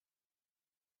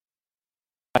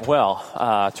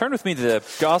Well, turn with me to the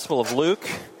Gospel of Luke,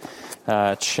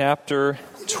 chapter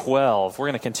 12. We're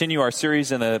going to continue our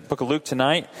series in the book of Luke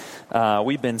tonight.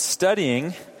 We've been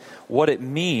studying what it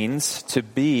means to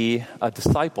be a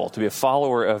disciple, to be a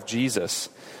follower of Jesus.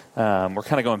 We're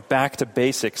kind of going back to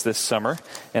basics this summer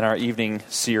in our evening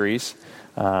series.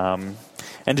 And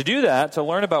to do that, to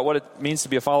learn about what it means to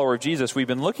be a follower of Jesus, we've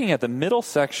been looking at the middle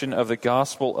section of the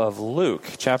Gospel of Luke,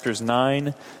 chapters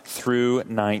 9 through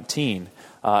 19.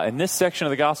 In this section of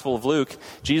the Gospel of Luke,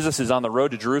 Jesus is on the road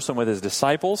to Jerusalem with his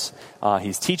disciples.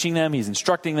 He's teaching them, he's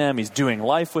instructing them, he's doing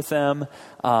life with them.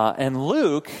 And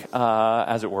Luke,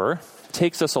 as it were,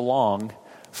 takes us along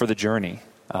for the journey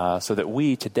so that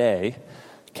we today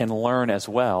can learn as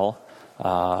well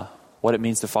what it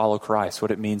means to follow Christ, what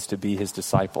it means to be his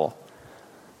disciple.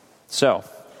 So,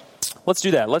 let's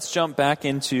do that. Let's jump back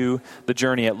into the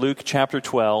journey at Luke chapter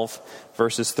 12,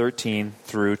 verses 13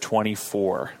 through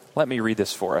 24. Let me read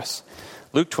this for us.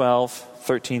 Luke 12,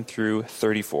 13 through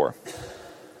 34.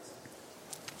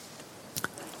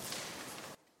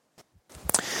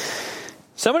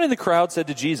 Someone in the crowd said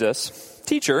to Jesus,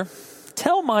 "Teacher,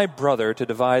 tell my brother to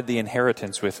divide the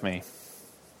inheritance with me."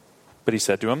 But he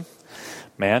said to him,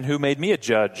 "Man, who made me a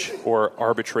judge or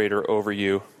arbitrator over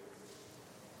you?"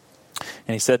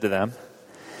 And he said to them,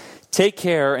 "Take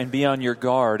care and be on your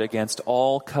guard against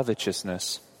all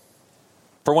covetousness.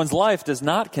 For one's life does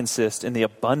not consist in the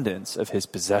abundance of his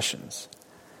possessions."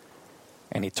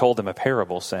 And he told them a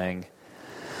parable, saying,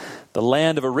 "The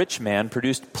land of a rich man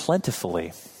produced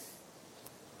plentifully.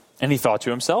 And he thought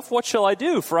to himself, 'What shall I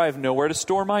do? For I have nowhere to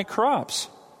store my crops.'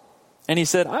 And he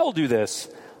said, 'I will do this.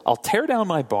 I'll tear down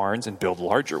my barns and build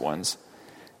larger ones.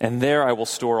 And there I will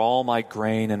store all my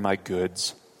grain and my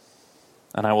goods.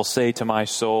 And I will say to my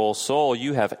soul, Soul,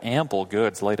 you have ample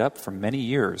goods laid up for many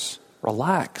years.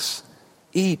 Relax.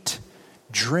 Eat,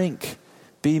 drink,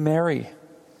 be merry.'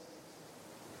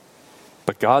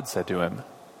 But God said to him,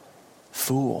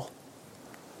 'Fool,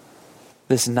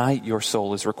 this night your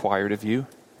soul is required of you,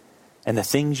 and the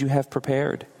things you have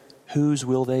prepared, whose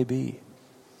will they be?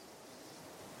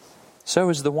 So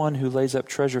is the one who lays up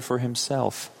treasure for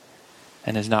himself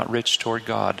and is not rich toward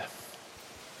God.'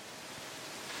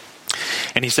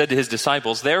 And he said to his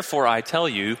disciples, 'Therefore I tell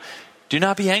you, do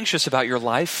not be anxious about your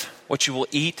life, what you will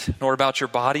eat, nor about your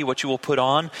body, what you will put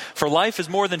on. For life is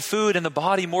more than food, and the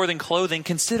body more than clothing.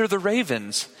 Consider the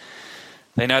ravens.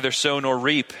 They neither sow nor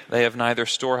reap. They have neither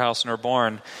storehouse nor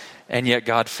barn, and yet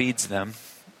God feeds them.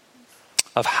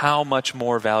 Of how much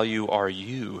more value are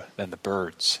you than the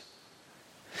birds?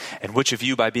 And which of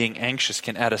you, by being anxious,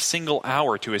 can add a single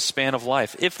hour to his span of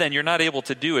life? If then you're not able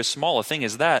to do as small a thing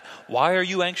as that, why are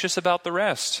you anxious about the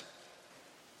rest?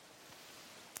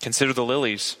 Consider the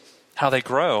lilies, how they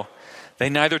grow. They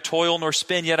neither toil nor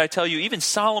spin, yet I tell you, even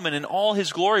Solomon in all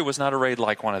his glory was not arrayed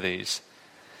like one of these.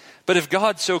 But if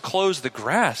God so clothes the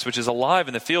grass, which is alive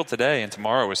in the field today and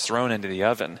tomorrow is thrown into the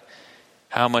oven,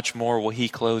 how much more will he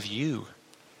clothe you,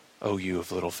 O you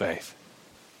of little faith?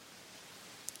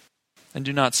 And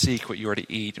do not seek what you are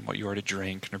to eat and what you are to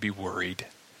drink, nor be worried.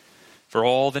 For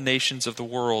all the nations of the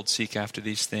world seek after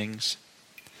these things,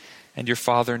 and your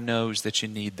Father knows that you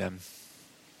need them.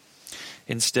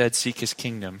 Instead, seek his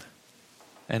kingdom,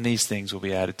 and these things will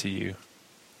be added to you.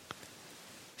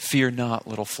 Fear not,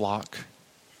 little flock,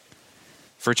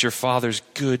 for it's your Father's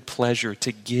good pleasure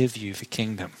to give you the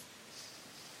kingdom.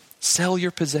 Sell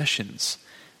your possessions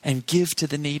and give to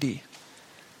the needy.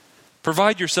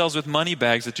 Provide yourselves with money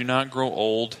bags that do not grow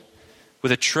old,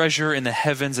 with a treasure in the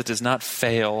heavens that does not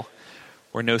fail,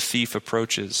 where no thief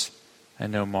approaches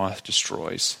and no moth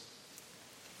destroys.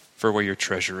 For where your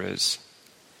treasure is,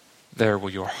 there will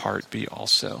your heart be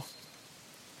also."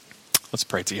 Let's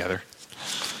pray together.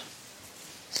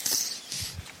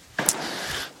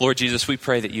 Lord Jesus, we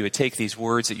pray that you would take these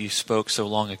words that you spoke so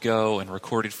long ago and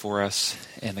recorded for us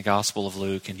in the Gospel of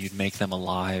Luke, and you'd make them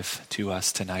alive to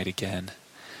us tonight again.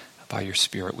 By your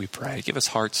Spirit, we pray. Give us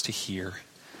hearts to hear,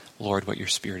 Lord, what your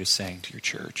Spirit is saying to your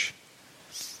church.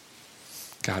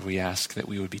 God, we ask that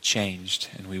we would be changed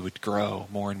and we would grow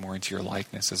more and more into your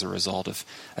likeness as a result of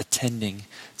attending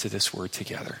to this word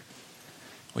together.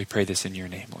 We pray this in your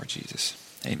name, Lord Jesus.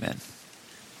 Amen.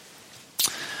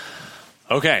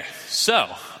 Okay,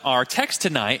 so our text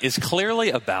tonight is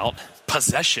clearly about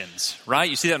possessions, right?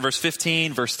 You see that in verse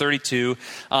 15, verse 32.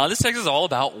 This text is all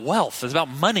about wealth. It's about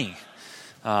money.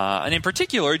 And in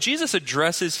particular, Jesus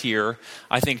addresses here,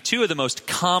 I think, two of the most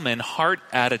common heart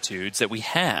attitudes that we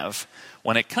have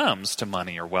when it comes to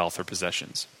money or wealth or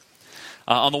possessions.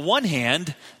 On the one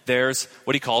hand, there's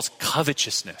what he calls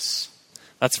covetousness.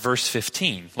 That's verse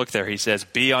 15. Look there, he says,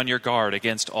 "Be on your guard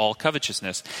against all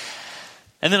covetousness."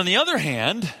 And then on the other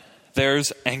hand,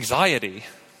 there's anxiety.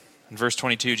 In verse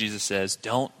 22, Jesus says,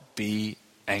 don't be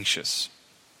anxious.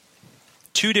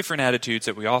 Two different attitudes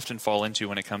that we often fall into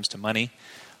when it comes to money,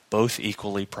 both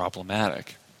equally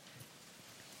problematic.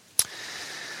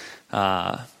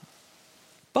 But,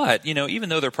 even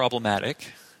though they're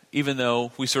problematic, even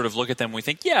though we sort of look at them and we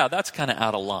think, yeah, that's kind of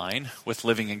out of line with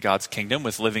living in God's kingdom,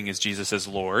 with living as Jesus as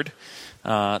Lord,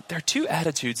 they're two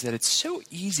attitudes that it's so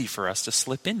easy for us to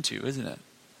slip into, isn't it?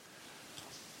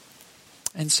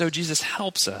 And so Jesus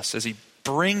helps us as he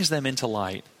brings them into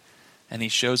light, and he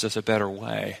shows us a better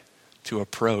way to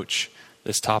approach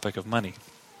this topic of money.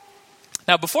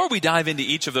 Now, before we dive into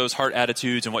each of those heart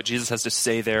attitudes and what Jesus has to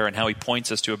say there and how he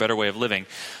points us to a better way of living,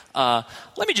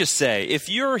 let me just say, if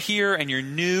you're here and you're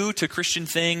new to Christian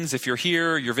things, if you're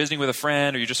here, you're visiting with a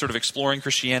friend, or you're just sort of exploring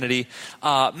Christianity,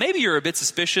 maybe you're a bit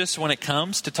suspicious when it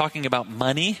comes to talking about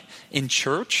money in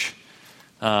church.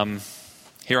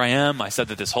 Here I am. I said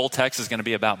that this whole text is going to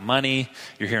be about money.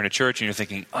 You're here in a church and you're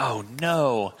thinking, oh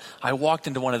no, I walked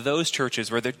into one of those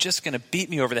churches where they're just going to beat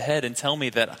me over the head and tell me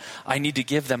that I need to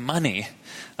give them money.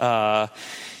 And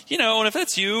if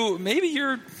that's you,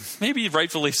 maybe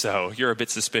rightfully so, you're a bit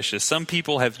suspicious. Some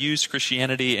people have used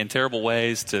Christianity in terrible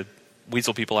ways to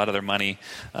weasel people out of their money.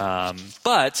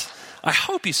 But I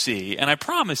hope you see, and I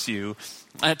promise you,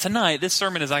 tonight, this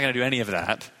sermon is not going to do any of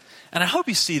that. And I hope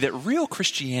you see that real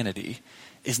Christianity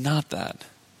is not that.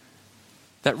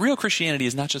 That real Christianity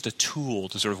is not just a tool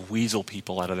to sort of weasel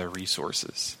people out of their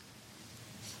resources.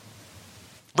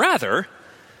 Rather,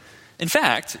 in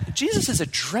fact, Jesus is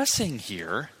addressing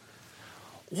here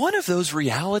one of those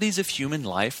realities of human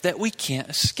life that we can't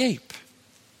escape.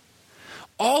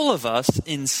 All of us,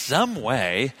 in some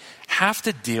way, have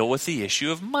to deal with the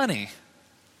issue of money.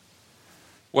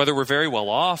 Whether we're very well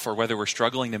off or whether we're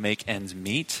struggling to make ends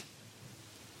meet.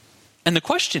 And the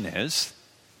question is,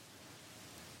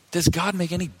 does God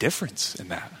make any difference in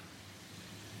that?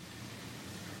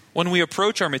 When we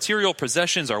approach our material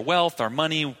possessions, our wealth, our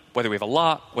money, whether we have a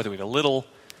lot, whether we have a little,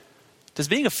 does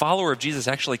being a follower of Jesus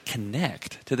actually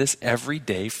connect to this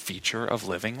everyday feature of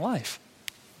living life?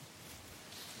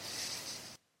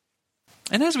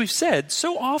 And as we've said,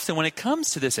 so often when it comes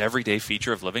to this everyday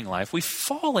feature of living life, we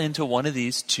fall into one of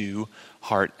these two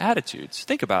heart attitudes.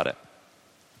 Think about it.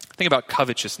 Think about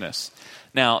covetousness.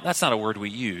 Now, that's not a word we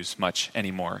use much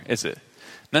anymore, is it?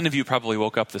 None of you probably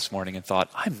woke up this morning and thought,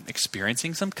 I'm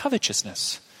experiencing some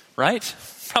covetousness, right?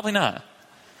 Probably not.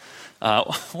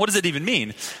 What does it even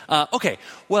mean? Okay,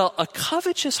 well, a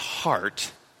covetous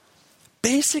heart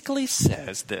basically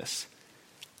says this: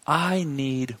 I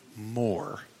need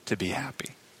more to be happy.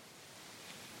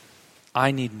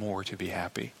 I need more to be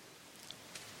happy.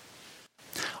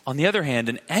 On the other hand,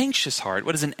 an anxious heart,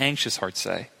 what does an anxious heart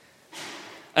say?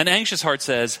 An anxious heart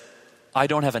says, I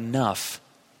don't have enough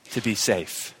to be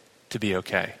safe, to be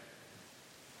okay.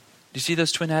 Do you see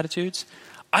those twin attitudes?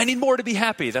 I need more to be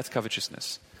happy. That's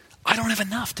covetousness. I don't have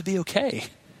enough to be okay,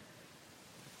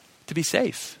 to be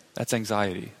safe. That's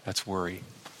anxiety. That's worry.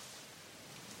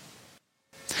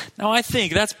 Now, I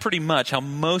think that's pretty much how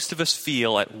most of us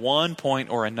feel at one point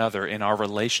or another in our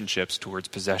relationships towards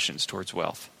possessions, towards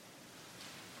wealth.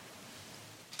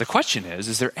 The question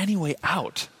is there any way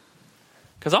out?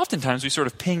 Because oftentimes we sort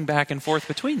of ping back and forth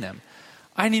between them.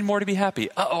 I need more to be happy.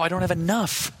 I don't have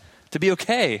enough to be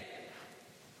okay.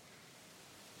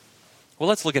 Well,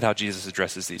 let's look at how Jesus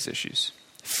addresses these issues.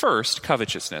 First,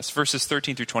 covetousness, verses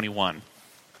 13 through 21.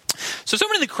 So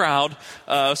someone in the crowd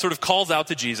sort of calls out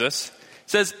to Jesus,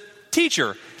 says,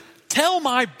 Teacher, tell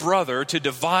my brother to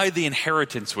divide the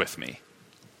inheritance with me.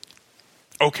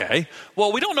 Okay,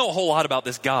 well, we don't know a whole lot about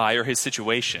this guy or his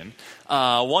situation.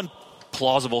 One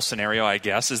plausible scenario, I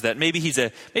guess, is that maybe he's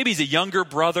a younger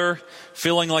brother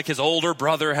feeling like his older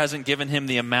brother hasn't given him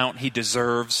the amount he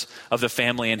deserves of the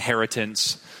family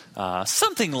inheritance.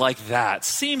 Something like that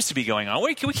seems to be going on.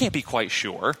 We can't be quite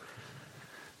sure.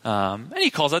 And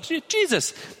he calls out,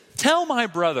 Jesus, tell my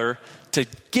brother to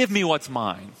give me what's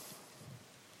mine.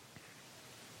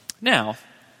 Now,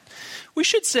 we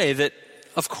should say that,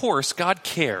 of course, God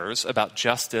cares about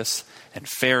justice and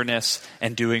fairness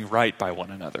and doing right by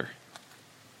one another.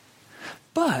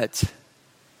 But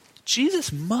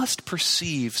Jesus must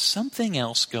perceive something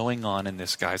else going on in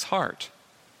this guy's heart.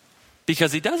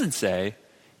 Because he doesn't say,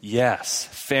 yes,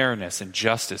 fairness and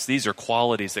justice, these are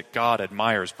qualities that God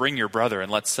admires. Bring your brother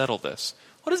and let's settle this.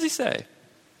 What does he say?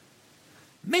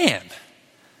 Man,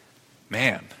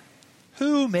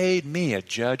 who made me a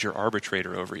judge or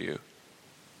arbitrator over you?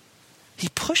 He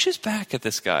pushes back at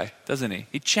this guy, doesn't he?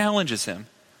 He challenges him.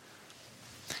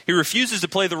 He refuses to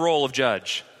play the role of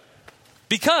judge.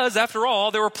 Because, after all,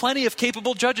 there were plenty of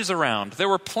capable judges around. There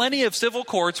were plenty of civil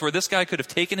courts where this guy could have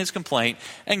taken his complaint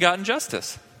and gotten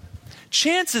justice.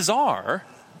 Chances are,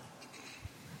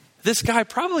 this guy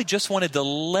probably just wanted to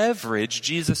leverage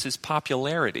Jesus'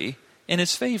 popularity in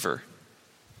his favor.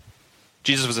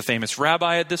 Jesus was a famous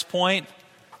rabbi at this point,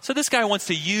 so this guy wants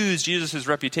to use Jesus'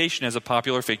 reputation as a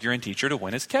popular figure and teacher to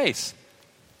win his case.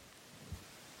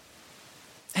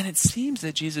 And it seems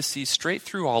that Jesus sees straight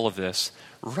through all of this,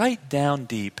 right down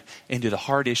deep into the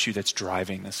hard issue that's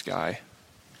driving this guy.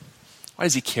 Why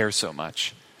does he care so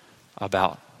much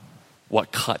about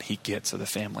what cut he gets of the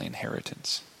family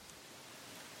inheritance?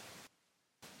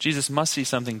 Jesus must see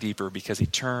something deeper because he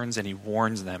turns and he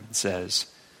warns them and says,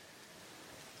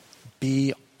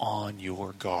 be on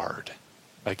your guard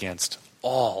against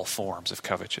all forms of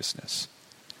covetousness.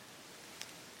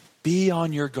 Be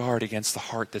on your guard against the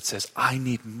heart that says, I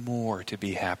need more to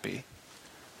be happy.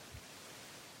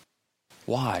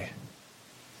 Why?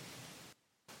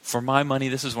 For my money,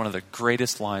 this is one of the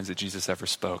greatest lines that Jesus ever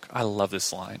spoke. I love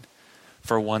this line.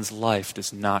 For one's life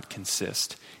does not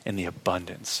consist in the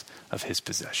abundance of his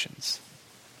possessions.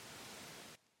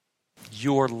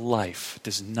 Your life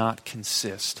does not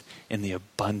consist in the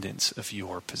abundance of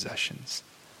your possessions.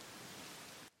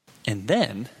 And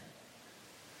then,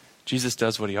 Jesus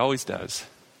does what he always does.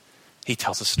 He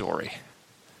tells a story.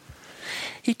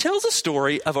 He tells a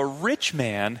story of a rich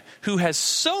man who has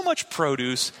so much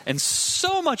produce and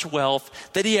so much wealth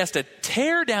that he has to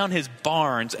tear down his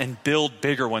barns and build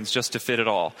bigger ones just to fit it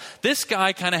all. This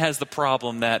guy kind of has the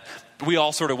problem that we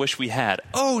all sort of wish we had.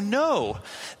 Oh no,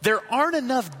 there aren't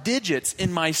enough digits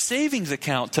in my savings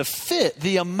account to fit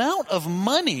the amount of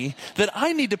money that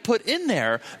I need to put in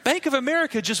there. Bank of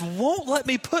America just won't let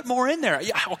me put more in there.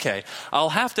 Yeah, okay, I'll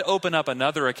have to open up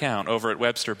another account over at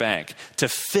Webster Bank to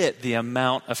fit the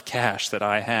amount of cash that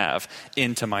I have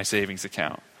into my savings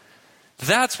account.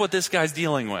 That's what this guy's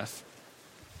dealing with.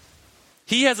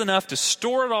 He has enough to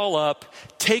store it all up,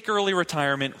 take early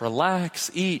retirement,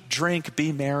 relax, eat, drink,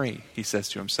 be merry, he says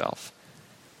to himself.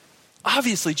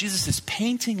 Obviously, Jesus is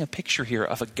painting a picture here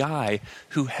of a guy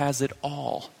who has it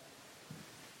all.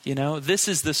 You know, this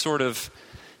is the sort of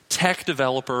tech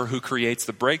developer who creates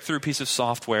the breakthrough piece of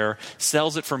software,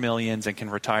 sells it for millions, and can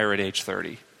retire at age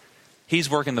 30. He's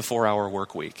working the 4-hour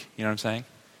work week. You know what I'm saying?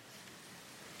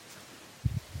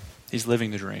 He's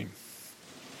living the dream.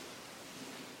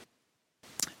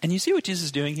 And you see what Jesus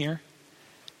is doing here?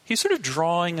 He's sort of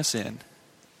drawing us in.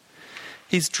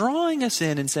 He's drawing us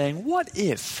in and saying, what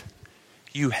if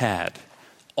you had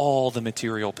all the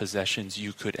material possessions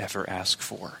you could ever ask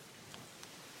for?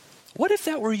 What if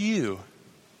that were you?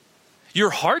 Your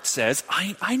heart says,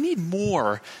 I need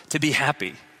more to be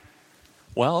happy.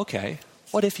 Well, okay.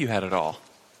 What if you had it all?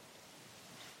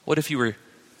 What if you were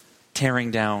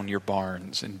tearing down your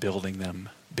barns and building them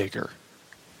bigger?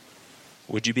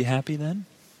 Would you be happy then?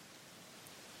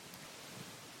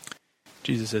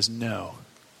 Jesus says, no.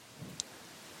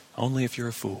 Only if you're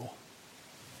a fool.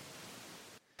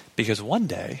 Because one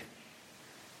day,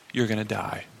 you're going to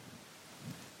die.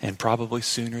 And probably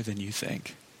sooner than you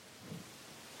think.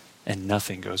 And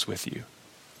nothing goes with you.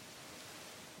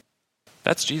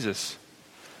 That's Jesus.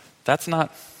 That's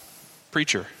not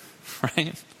preacher,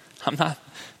 right?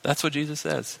 That's what Jesus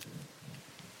says.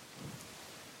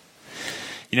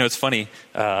 You know, it's funny.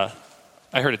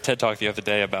 I heard a TED Talk the other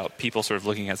day about people sort of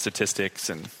looking at statistics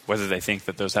and whether they think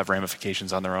that those have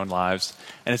ramifications on their own lives.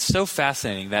 And it's so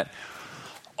fascinating that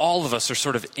all of us are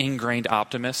sort of ingrained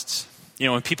optimists. You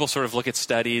know, when people sort of look at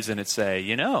studies and it say,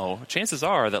 you know, chances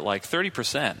are that like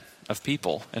 30% of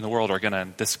people in the world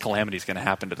this calamity is going to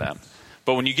happen to them.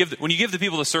 But when you give the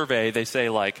people the survey, they say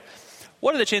like,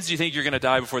 what are the chances you think you're going to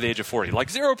die before the age of 40? Like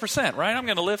 0%, right? I'm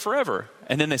going to live forever.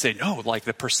 And then they say, no, like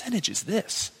the percentage is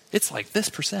this. It's like this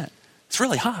percent. It's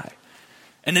really high.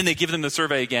 And then they give them the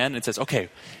survey again and it says, okay,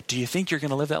 do you think you're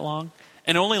going to live that long?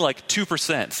 And only like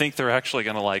 2% think they're actually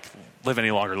going to like live any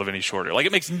longer, live any shorter. Like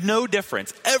it makes no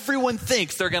difference. Everyone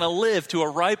thinks they're going to live to a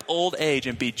ripe old age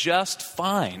and be just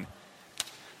fine.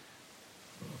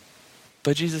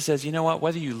 But Jesus says, you know what?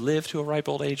 Whether you live to a ripe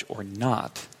old age or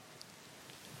not,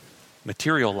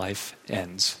 material life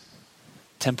ends.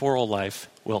 Temporal life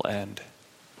will end.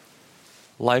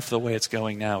 Life the way it's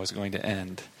going now is going to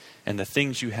end. And the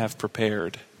things you have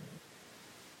prepared,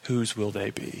 whose will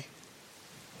they be?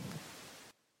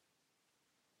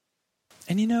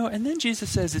 And you know, and then Jesus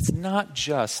says it's not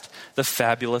just the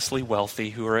fabulously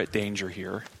wealthy who are at danger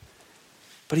here,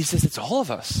 but he says it's all of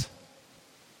us.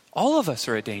 All of us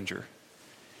are at danger.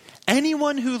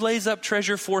 Anyone who lays up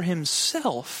treasure for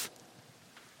himself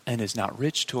and is not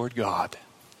rich toward God.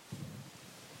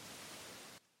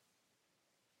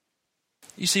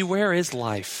 You see, where is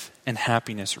life and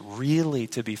happiness really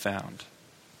to be found?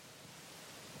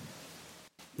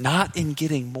 Not in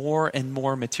getting more and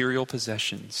more material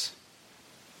possessions.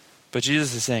 But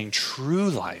Jesus is saying true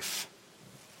life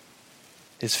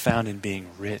is found in being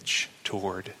rich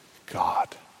toward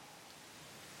God.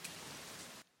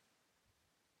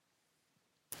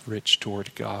 Rich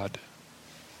toward God.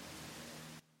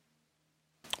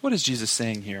 What is Jesus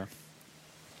saying here?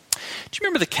 Do you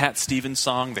remember the Cat Stevens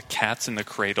song, The Cat's in the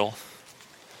Cradle?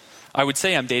 I would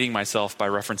say I'm dating myself by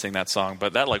referencing that song,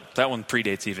 but that one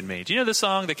predates even me. Do you know this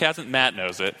song, The Cat's in... Matt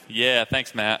knows it. Yeah,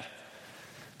 thanks, Matt.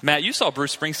 Matt, you saw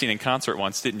Bruce Springsteen in concert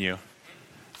once, didn't you?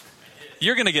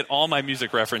 You're going to get all my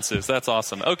music references. That's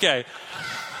awesome. Okay.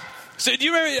 So do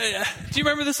you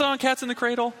remember the song Cats in the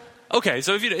Cradle? Okay,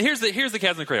 so here's the Cats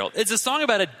in the Cradle. It's a song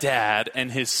about a dad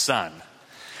and his son.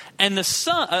 And the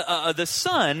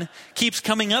son keeps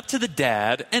coming up to the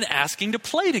dad and asking to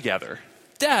play together.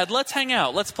 Dad, let's hang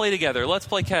out. Let's play together. Let's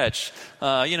play catch.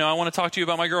 I want to talk to you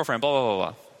about my girlfriend, blah, blah, blah,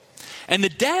 blah. And the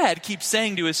dad keeps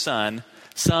saying to his son,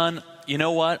 you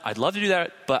know what? I'd love to do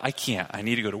that, but I can't. I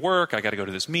need to go to work. I got to go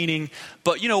to this meeting.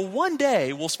 But, one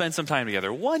day we'll spend some time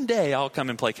together. One day I'll come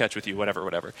and play catch with you,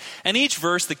 whatever. And each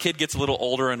verse, the kid gets a little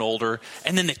older and older.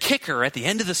 And then the kicker at the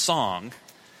end of the song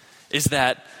is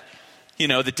that,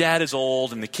 the dad is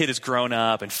old and the kid is grown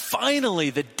up. And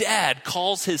finally, the dad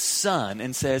calls his son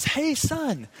and says, hey,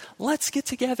 son, let's get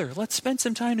together. Let's spend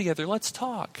some time together. Let's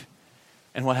talk.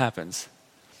 And what happens?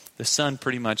 The son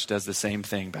pretty much does the same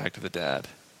thing back to the dad.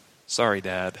 Sorry,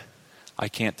 Dad, I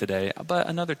can't today, but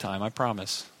another time, I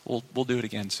promise. We'll do it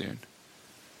again soon.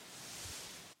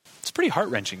 It's pretty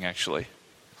heart-wrenching, actually.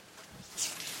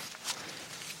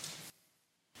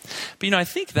 But I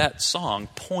think that song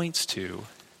points to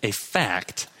a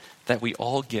fact that we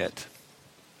all get.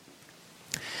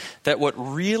 That what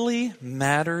really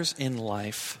matters in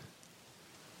life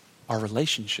are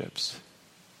relationships.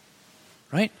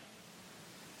 Right?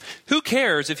 Who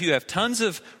cares if you have tons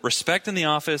of respect in the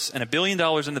office and $1 billion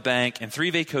in the bank and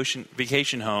 3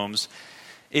 vacation homes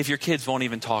if your kids won't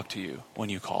even talk to you when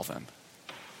you call them?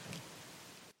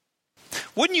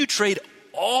 Wouldn't you trade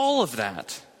all of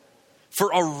that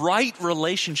for a right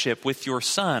relationship with your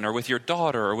son or with your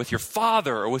daughter or with your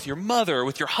father or with your mother or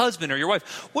with your husband or your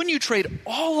wife? Wouldn't you trade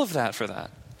all of that for that?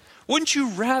 Wouldn't you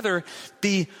rather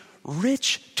be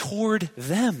rich toward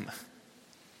them?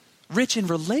 Rich in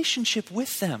relationship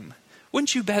with them.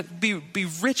 Wouldn't you be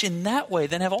rich in that way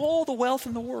than have all the wealth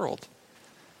in the world?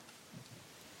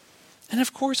 And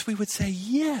of course we would say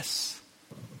yes.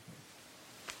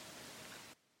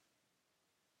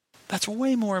 That's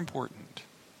way more important.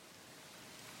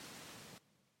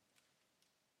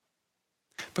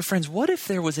 But friends, what if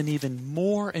there was an even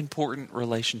more important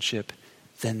relationship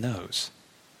than those,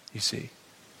 you see?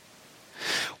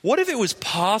 What if it was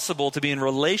possible to be in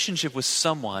relationship with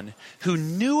someone who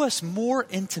knew us more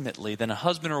intimately than a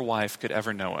husband or wife could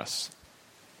ever know us?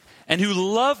 And who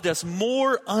loved us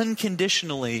more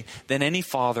unconditionally than any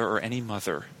father or any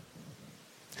mother?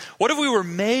 What if we were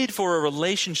made for a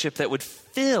relationship that would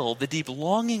fill the deep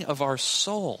longing of our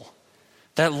soul?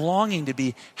 That longing to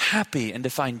be happy and to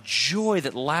find joy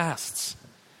that lasts.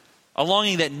 A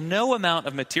longing that no amount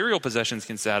of material possessions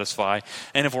can satisfy,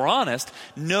 and if we're honest,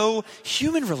 no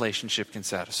human relationship can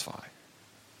satisfy.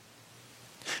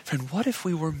 Friend, what if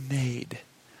we were made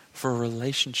for a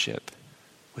relationship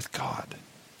with God,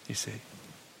 you see?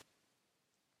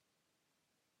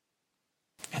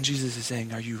 And Jesus is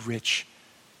saying, are you rich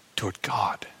toward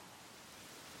God?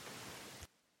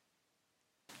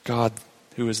 God,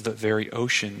 who is the very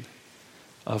ocean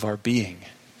of our being,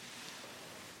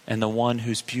 and the one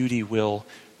whose beauty will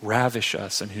ravish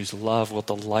us and whose love will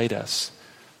delight us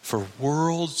for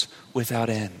worlds without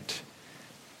end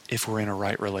if we're in a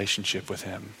right relationship with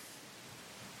him.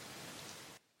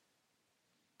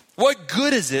 What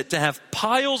good is it to have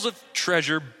piles of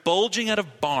treasure bulging out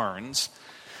of barns,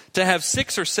 to have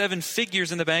 6 or 7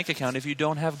 figures in the bank account if you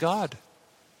don't have God?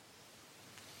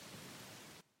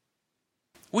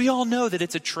 We all know that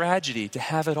it's a tragedy to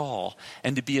have it all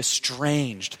and to be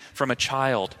estranged from a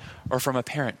child or from a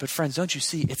parent. But friends, don't you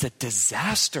see, it's a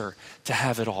disaster to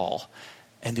have it all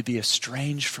and to be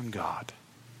estranged from God.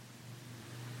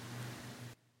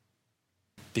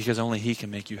 Because only he can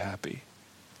make you happy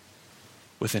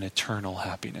with an eternal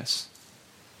happiness.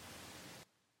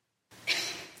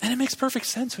 And it makes perfect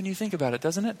sense when you think about it,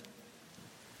 doesn't it?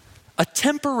 A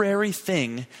temporary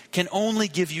thing can only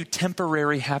give you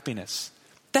temporary happiness.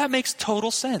 That makes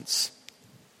total sense.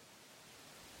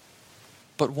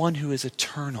 But one who is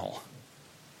eternal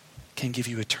can give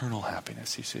you eternal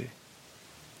happiness, you see.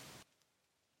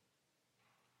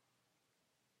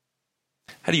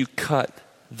 How do you cut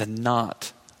the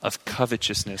knot of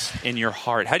covetousness in your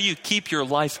heart? How do you keep your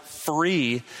life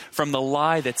free from the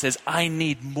lie that says, I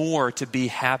need more to be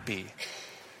happy?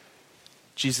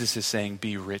 Jesus is saying,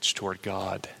 be rich toward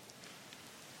God.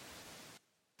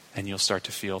 And you'll start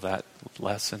to feel that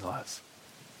less and less.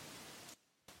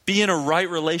 Be in a right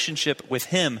relationship with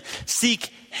Him. Seek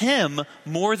Him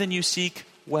more than you seek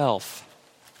wealth.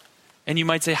 And you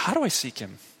might say, how do I seek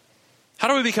Him? How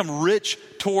do I become rich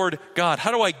toward God?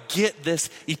 How do I get this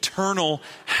eternal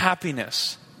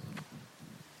happiness?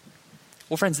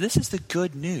 Well, friends, this is the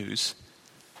good news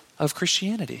of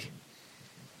Christianity.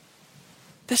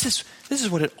 This is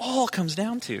what it all comes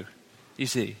down to, you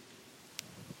see.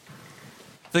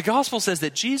 The gospel says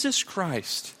that Jesus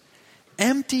Christ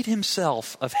emptied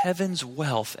Himself of heaven's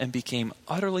wealth and became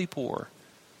utterly poor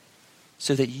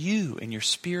so that you in your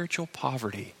spiritual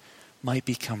poverty might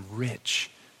become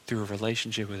rich through a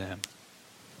relationship with Him.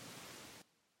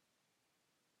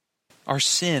 Our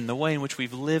sin, the way in which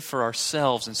we've lived for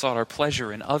ourselves and sought our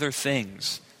pleasure in other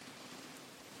things,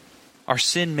 our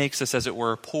sin makes us, as it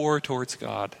were, poor towards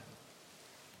God,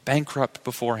 bankrupt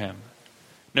before Him.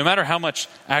 No matter how much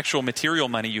actual material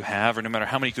money you have, or no matter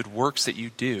how many good works that you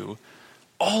do,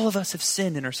 all of us have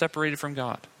sinned and are separated from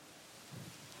God.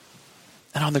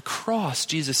 And on the cross,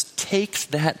 Jesus takes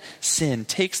that sin,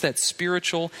 takes that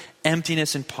spiritual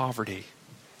emptiness and poverty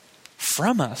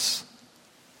from us.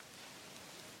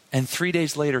 And 3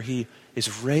 days later, He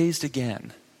is raised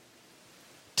again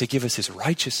to give us His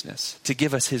righteousness, to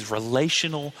give us His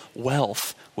relational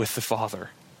wealth with the Father.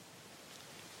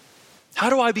 How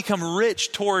do I become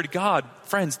rich toward God?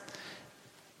 Friends,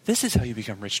 this is how you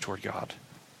become rich toward God.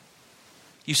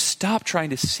 You stop trying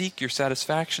to seek your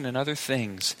satisfaction in other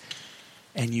things,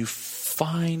 and you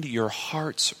find your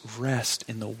heart's rest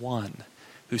in the one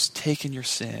who's taken your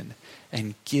sin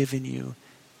and given you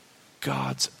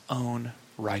God's own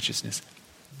righteousness,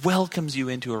 welcomes you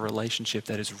into a relationship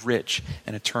that is rich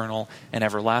and eternal and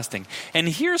everlasting. And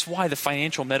here's why the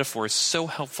financial metaphor is so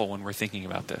helpful when we're thinking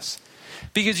about this.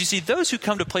 Because you see, those who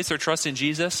come to place their trust in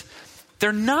Jesus,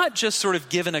 they're not just sort of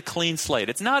given a clean slate.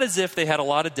 It's not as if they had a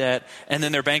lot of debt and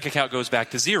then their bank account goes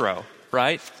back to zero,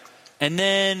 right? And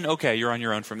then, okay, you're on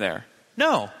your own from there.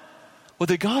 No. What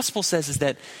the gospel says is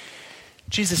that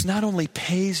Jesus not only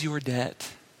pays your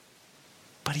debt,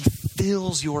 but He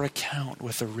fills your account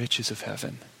with the riches of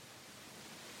heaven.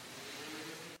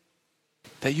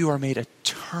 That you are made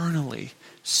eternally,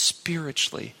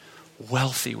 spiritually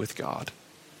wealthy with God.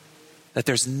 That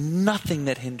there's nothing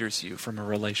that hinders you from a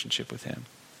relationship with Him.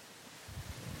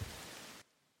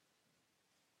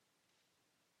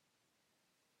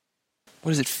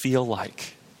 What does it feel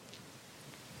like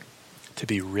to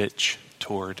be rich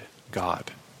toward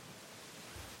God?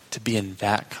 To be in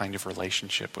that kind of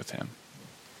relationship with Him?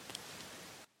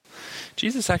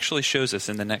 Jesus actually shows us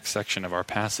in the next section of our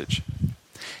passage.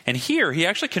 And here, He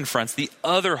actually confronts the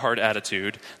other hard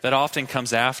attitude that often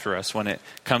comes after us when it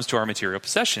comes to our material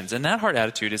possessions. And that hard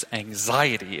attitude is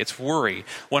anxiety. It's worry.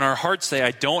 When our hearts say,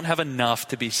 I don't have enough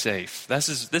to be safe. This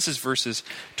is verses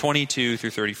 22 through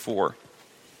 34.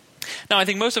 Now, I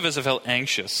think most of us have felt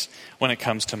anxious when it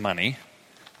comes to money.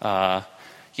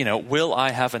 Will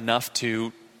I have enough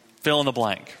to fill in the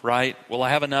blank, right? Will I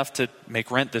have enough to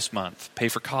make rent this month, pay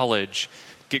for college,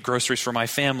 get groceries for my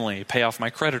family, pay off my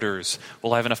creditors?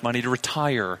 Will I have enough money to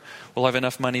retire? Will I have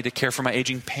enough money to care for my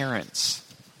aging parents?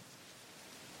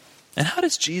 And how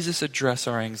does Jesus address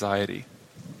our anxiety?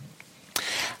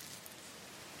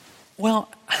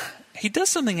 Well, He does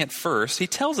something at first. He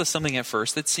tells us something at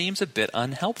first that seems a bit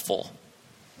unhelpful.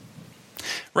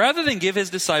 Rather than give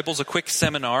His disciples a quick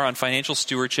seminar on financial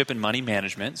stewardship and money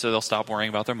management so they'll stop worrying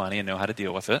about their money and know how to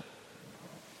deal with it,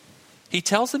 He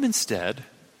tells them instead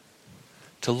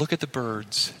to look at the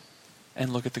birds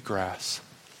and look at the grass.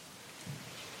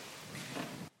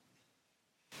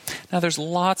 Now, there's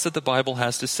lots that the Bible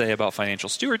has to say about financial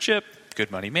stewardship, good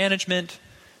money management,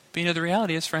 but the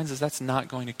reality is, friends, is that's not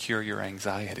going to cure your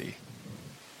anxiety.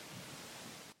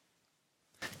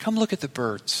 Come look at the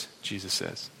birds, Jesus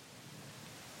says.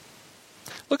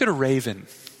 Look at a raven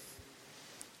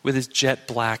with his jet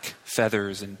black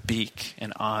feathers and beak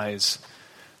and eyes,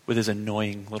 with his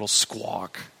annoying little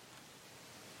squawk.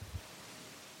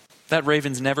 That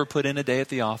raven's never put in a day at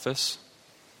the office.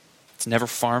 It's never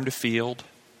farmed a field.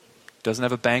 Doesn't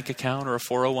have a bank account or a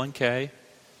 401k.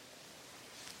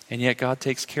 And yet God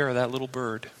takes care of that little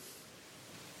bird.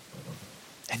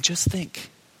 And just think,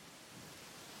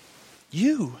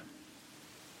 you,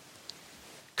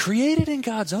 created in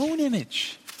God's own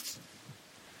image,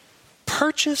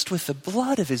 purchased with the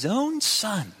blood of His own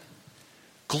Son,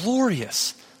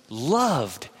 glorious,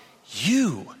 loved,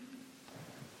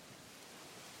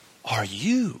 Are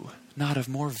you not of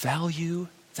more value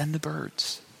than the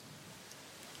birds?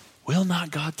 Will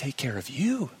not God take care of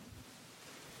you?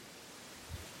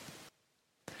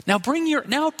 Now bring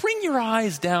your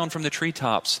eyes down from the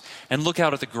treetops and look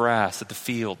out at the grass, at the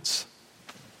fields.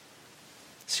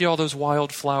 See all those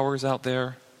wild flowers out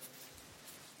there?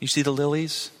 You see the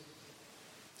lilies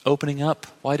opening up,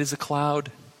 white as a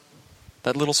cloud,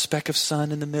 that little speck of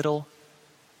sun in the middle,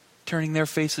 turning their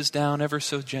faces down ever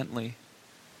so gently.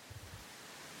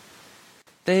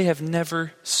 They have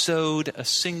never sewed a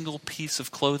single piece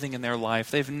of clothing in their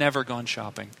life. They've never gone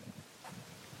shopping.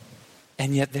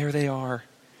 And yet there they are,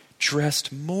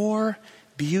 dressed more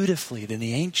beautifully than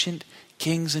the ancient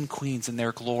kings and queens in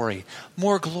their glory,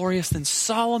 more glorious than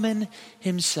Solomon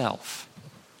himself.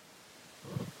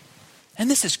 And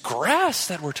this is grass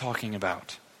that we're talking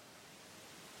about.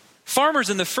 Farmers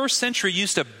in the first century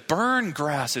used to burn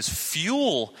grass as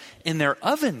fuel in their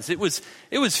ovens. It was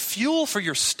fuel for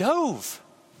your stove.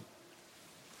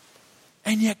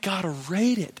 And yet God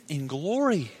arrayed it in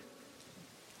glory.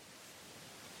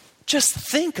 Just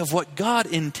think of what God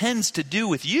intends to do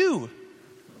with you.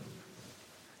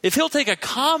 If he'll take a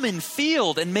common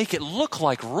field and make it look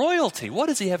like royalty, what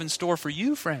does he have in store for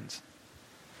you, friends?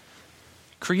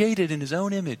 Created in his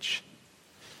own image.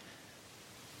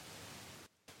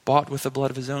 Bought with the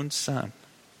blood of his own son.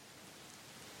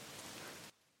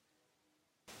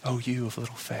 Oh, you of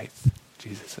little faith,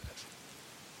 Jesus says.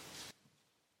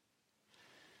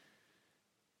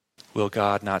 Will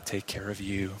God not take care of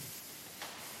you?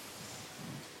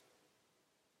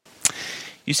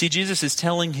 You see, Jesus is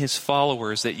telling his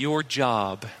followers that your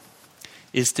job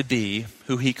is to be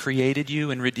who he created you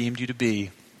and redeemed you to be.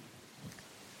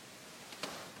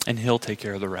 And he'll take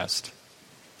care of the rest.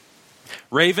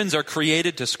 Ravens are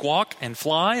created to squawk and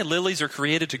fly. Lilies are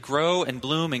created to grow and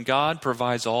bloom, and God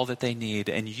provides all that they need.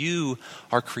 And you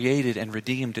are created and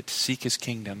redeemed to seek his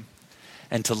kingdom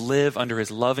and to live under his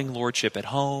loving lordship at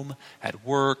home, at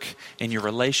work, in your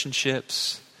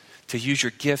relationships, to use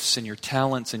your gifts and your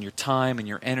talents and your time and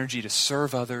your energy to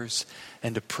serve others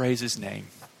and to praise his name.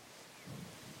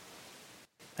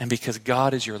 And because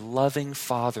God is your loving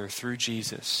Father through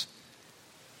Jesus,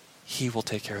 he will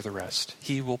take care of the rest.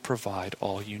 He will provide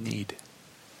all you need.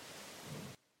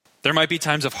 There might be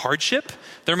times of hardship.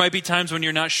 There might be times when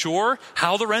you're not sure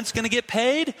how the rent's going to get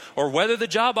paid or whether the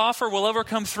job offer will ever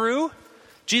come through.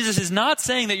 Jesus is not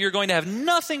saying that you're going to have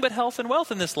nothing but health and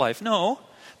wealth in this life. No,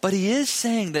 but he is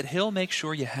saying that he'll make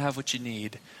sure you have what you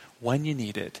need when you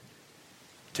need it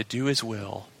to do his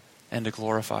will and to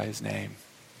glorify his name.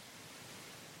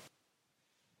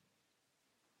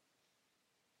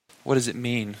 What does it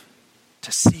mean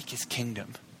to seek his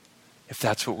kingdom if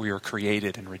that's what we were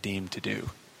created and redeemed to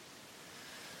do?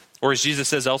 Or as Jesus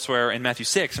says elsewhere in Matthew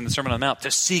 6 in the Sermon on the Mount,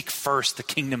 to seek first the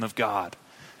kingdom of God.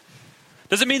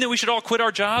 Does it mean that we should all quit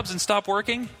our jobs and stop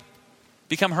working?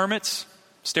 Become hermits?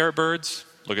 Stare at birds?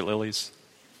 Look at lilies?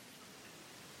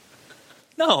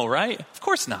 No, right? Of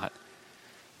course not.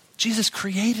 Jesus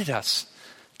created us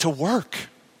to work,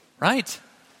 right?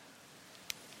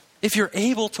 If you're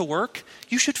able to work,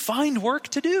 you should find work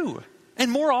to do.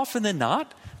 And more often than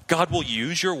not, God will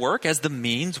use your work as the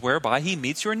means whereby he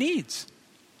meets your needs.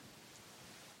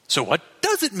 So what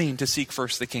does it mean to seek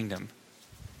first the kingdom?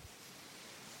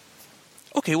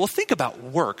 Okay, well, think about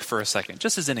work for a second,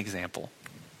 just as an example.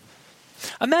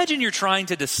 Imagine you're trying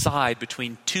to decide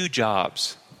between two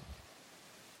jobs.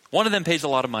 One of them pays a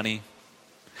lot of money,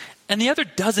 and the other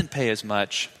doesn't pay as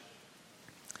much,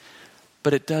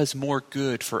 but it does more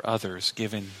good for others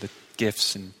given the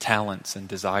gifts and talents and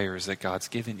desires that God's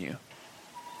given you.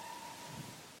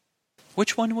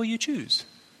 Which one will you choose?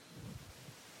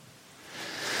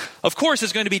 Of course,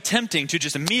 it's going to be tempting to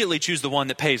just immediately choose the one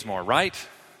that pays more, right?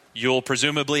 You'll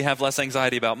presumably have less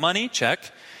anxiety about money, check.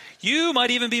 You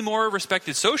might even be more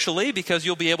respected socially because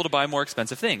you'll be able to buy more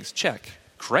expensive things, check.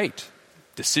 Great.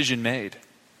 Decision made.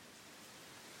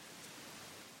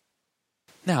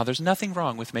 Now, there's nothing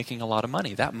wrong with making a lot of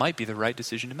money. That might be the right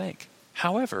decision to make.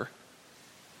 However,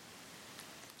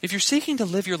 if you're seeking to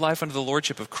live your life under the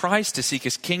lordship of Christ, to seek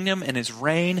his kingdom and his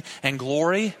reign and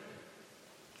glory,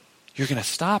 you're going to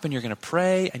stop and you're going to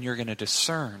pray and you're going to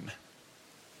discern.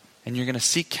 And you're going to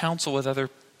seek counsel with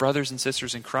other brothers and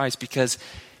sisters in Christ because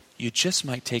you just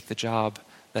might take the job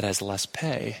that has less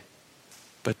pay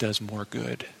but does more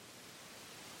good.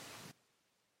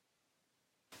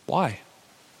 Why?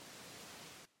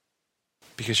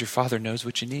 Because your Father knows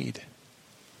what you need.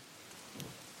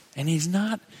 And he's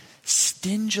not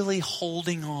stingily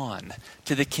holding on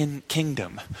to the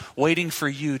kingdom, waiting for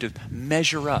you to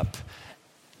measure up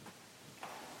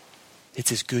It's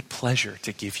his good pleasure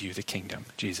to give you the kingdom,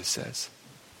 Jesus says.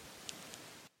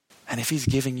 And if he's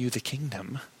giving you the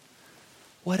kingdom,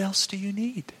 what else do you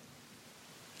need?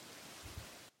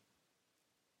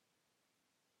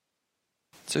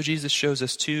 So Jesus shows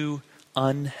us two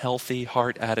unhealthy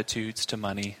heart attitudes to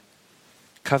money: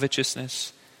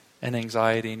 covetousness and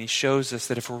anxiety. And he shows us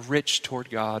that if we're rich toward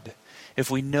God,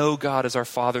 if we know God as our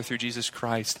Father through Jesus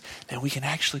Christ, then we can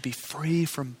actually be free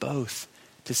from both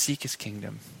to seek his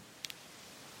kingdom.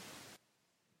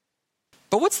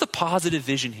 But what's the positive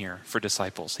vision here for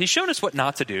disciples? He's shown us what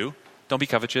not to do. Don't be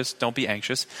covetous. Don't be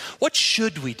anxious. What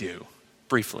should we do?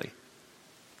 Briefly.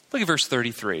 Look at verse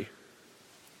 33.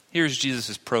 Here's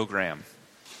Jesus' program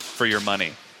for your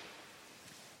money.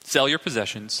 Sell your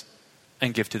possessions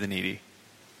and give to the needy.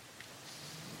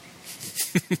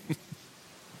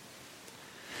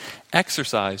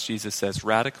 Exercise, Jesus says,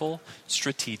 radical,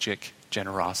 strategic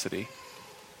generosity.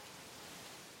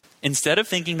 Instead of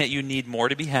thinking that you need more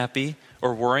to be happy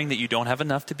or worrying that you don't have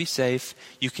enough to be safe,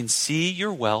 you can see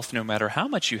your wealth, no matter how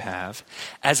much you have,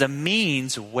 as a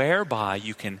means whereby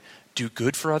you can do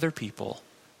good for other people,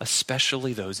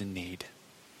 especially those in need.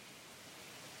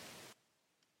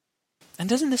 And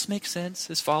doesn't this make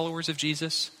sense as followers of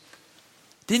Jesus?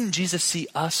 Didn't Jesus see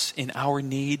us in our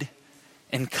need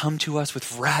and come to us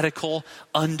with radical,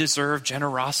 undeserved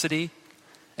generosity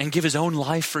and give his own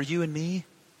life for you and me?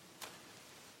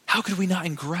 How could we not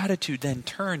in gratitude then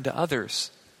turn to others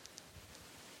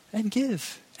and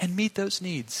give and meet those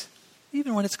needs,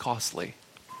 even when it's costly?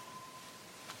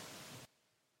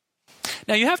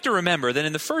 Now you have to remember that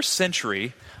in the first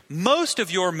century, most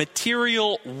of your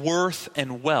material worth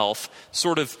and wealth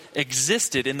sort of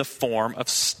existed in the form of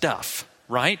stuff,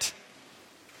 right?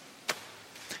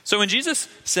 So when Jesus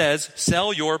says,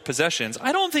 sell your possessions,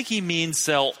 I don't think he means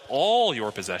sell all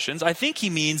your possessions. I think he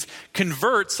means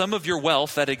convert some of your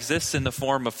wealth that exists in the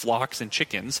form of flocks and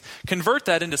chickens, convert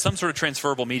that into some sort of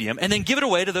transferable medium, and then give it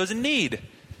away to those in need.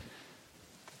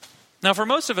 Now, for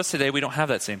most of us today, we don't have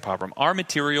that same problem. Our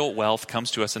material wealth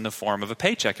comes to us in the form of a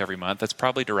paycheck every month that's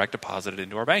probably direct deposited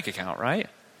into our bank account, right?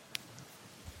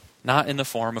 Not in the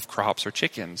form of crops or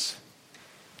chickens.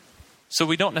 So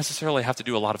we don't necessarily have to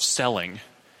do a lot of selling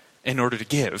in order to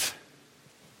give.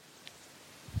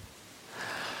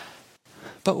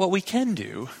 But what we can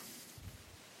do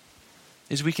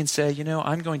is we can say,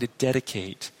 I'm going to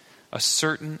dedicate a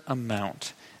certain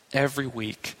amount every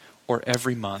week or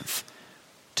every month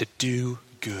to do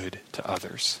good to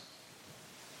others.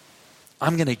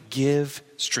 I'm going to give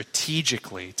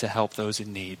strategically to help those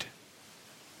in need.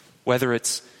 Whether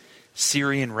it's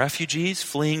Syrian refugees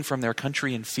fleeing from their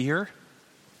country in fear,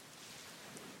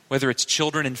 whether it's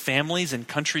children and families in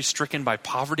countries stricken by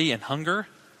poverty and hunger,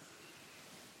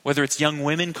 whether it's young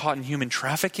women caught in human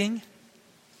trafficking,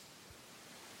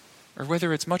 or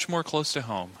whether it's much more close to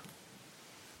home,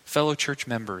 fellow church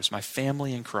members, my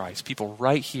family in Christ, people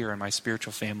right here in my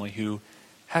spiritual family who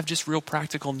have just real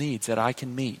practical needs that I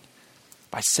can meet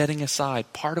by setting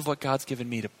aside part of what God's given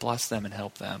me to bless them and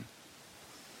help them.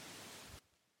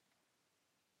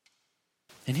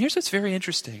 And here's what's very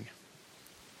interesting.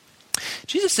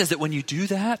 Jesus says that when you do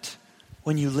that,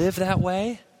 when you live that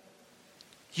way,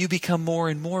 you become more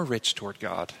and more rich toward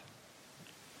God.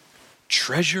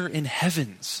 Treasure in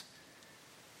heavens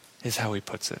is how he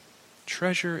puts it.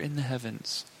 Treasure in the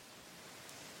heavens.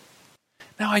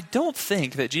 Now, I don't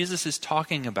think that Jesus is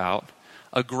talking about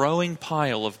a growing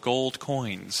pile of gold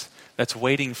coins that's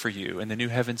waiting for you in the new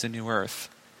heavens and new earth,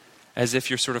 as if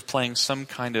you're sort of playing some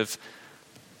kind of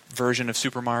version of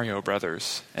Super Mario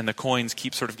Brothers, and the coins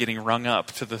keep sort of getting rung up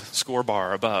to the score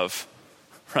bar above,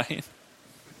 right?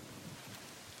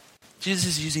 Jesus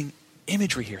is using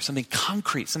imagery here, something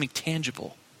concrete, something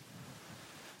tangible.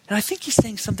 And I think he's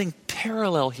saying something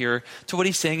parallel here to what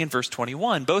he's saying in verse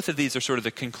 21. Both of these are sort of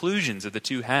the conclusions of the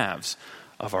two halves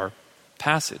of our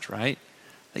passage, right?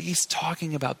 Like he's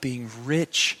talking about being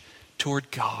rich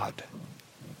toward God.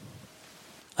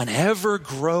 An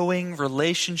ever-growing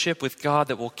relationship with God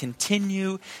that will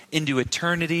continue into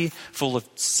eternity, full of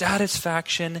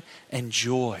satisfaction and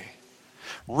joy.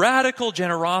 Radical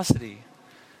generosity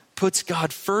puts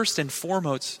God first and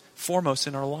foremost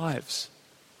in our lives.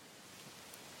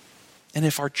 And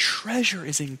if our treasure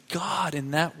is in God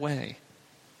in that way,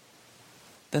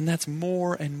 then that's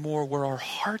more and more where our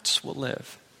hearts will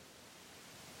live.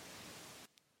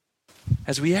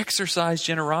 As we exercise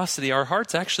generosity, our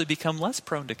hearts actually become less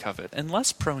prone to covet and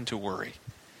less prone to worry,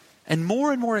 and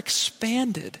more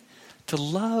expanded to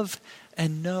love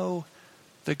and know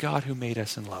the God who made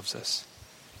us and loves us.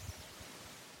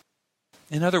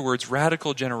 In other words,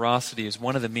 radical generosity is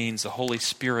one of the means the Holy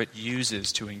Spirit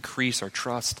uses to increase our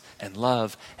trust and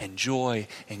love and joy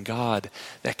in God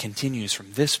that continues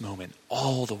from this moment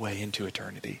all the way into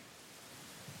eternity.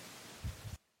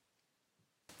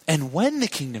 And when the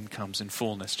kingdom comes in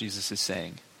fullness, Jesus is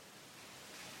saying,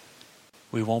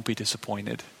 we won't be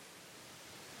disappointed.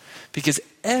 Because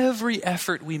every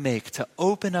effort we make to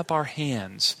open up our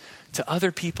hands to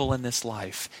other people in this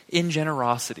life in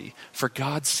generosity for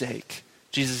God's sake,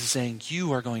 Jesus is saying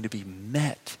you are going to be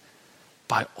met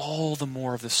by all the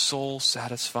more of the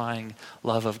soul-satisfying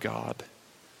love of God,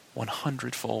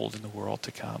 100-fold in the world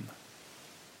to come.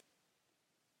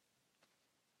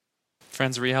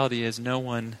 Friends, the reality is no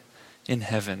one in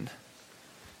heaven,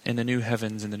 in the new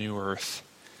heavens and the new earth,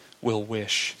 will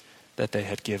wish that they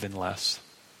had given less.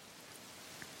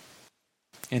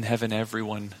 In heaven,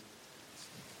 everyone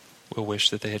will wish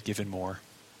that they had given more.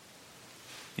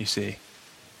 You see.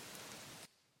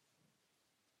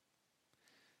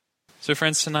 So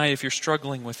friends, tonight, if you're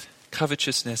struggling with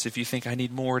covetousness, if you think I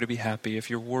need more to be happy, if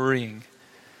you're worrying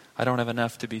I don't have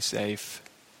enough to be safe,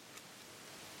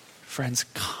 friends,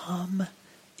 come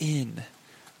in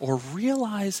or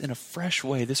realize in a fresh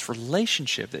way this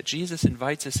relationship that Jesus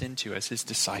invites us into as his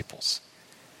disciples.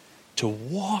 To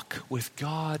walk with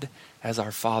God as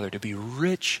our Father, to be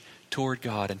rich toward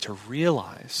God, and to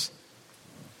realize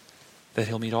that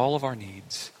he'll meet all of our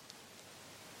needs.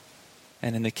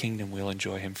 And in the kingdom, we'll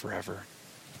enjoy him forever.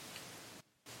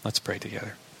 Let's pray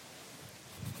together.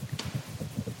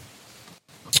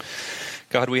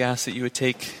 God, we ask that you would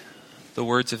take the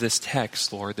words of this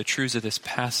text, Lord, the truths of this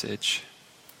passage,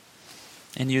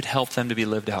 and you'd help them to be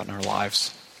lived out in our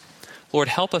lives. Lord,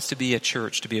 help us to be a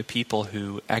church, to be a people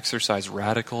who exercise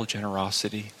radical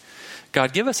generosity.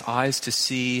 God, give us eyes to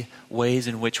see ways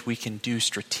in which we can do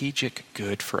strategic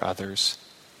good for others.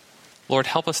 Lord,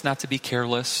 help us not to be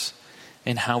careless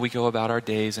in how we go about our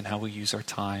days and how we use our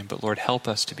time. But Lord, help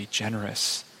us to be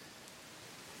generous.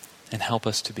 And help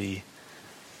us to be,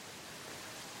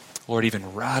 Lord,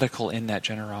 even radical in that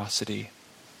generosity.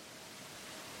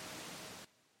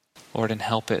 Lord, and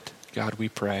help it, God, we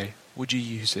pray. Would you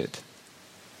use it,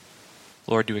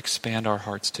 Lord, to expand our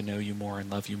hearts to know you more and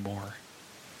love you more.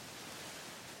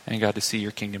 And God, to see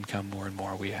your kingdom come more and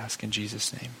more, we ask in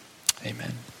Jesus' name.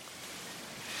 Amen.